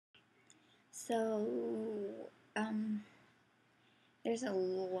So, there's a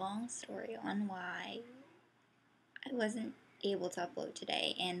long story on why I wasn't able to upload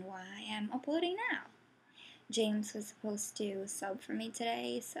today and why I'm uploading now. James was supposed to sub for me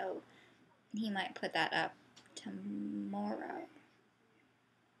today, so he might put that up tomorrow.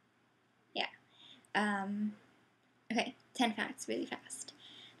 Yeah. Okay, 10 facts really fast.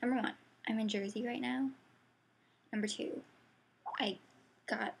 Number 1, I'm in Jersey right now. Number 2, I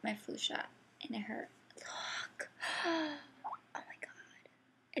got my flu shot and it hurt. Look. Oh my god.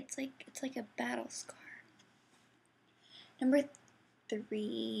 It's like a battle scar. Number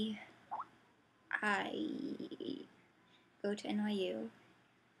 3, I go to NYU.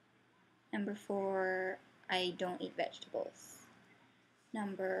 Number 4, I don't eat vegetables.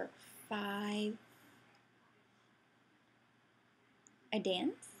 Number 5, I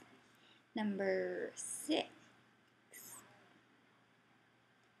dance. Number 6,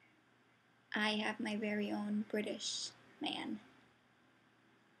 I have my very own British man.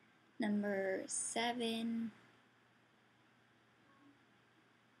 Number 7,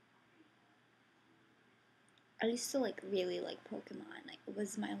 I used to really like Pokemon. It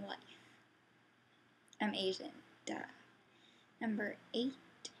was my life. I'm Asian, duh. Number 8,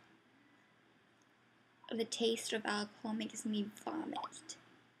 the taste of alcohol makes me vomit.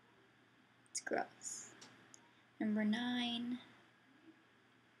 It's gross. Number 9,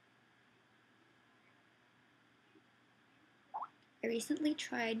 I recently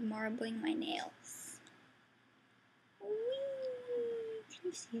tried marbling my nails. Whee! Can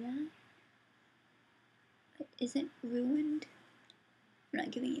you see that? It isn't ruined. I'm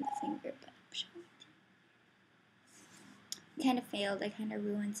not giving you the finger, but I'm showing it. Kind of failed. I kind of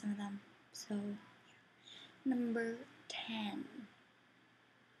ruined some of them. So, yeah. Number 10.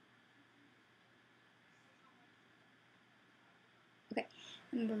 Okay,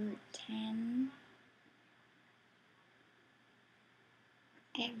 number 10.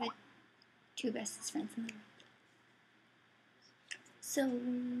 I have 2 bestest friends in the world. So,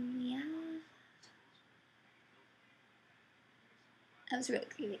 yeah. That was really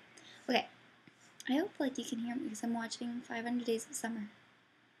creepy. Okay, I hope you can hear me because I'm watching 500 Days of Summer.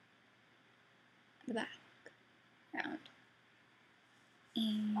 The background.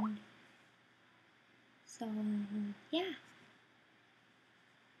 And so, yeah.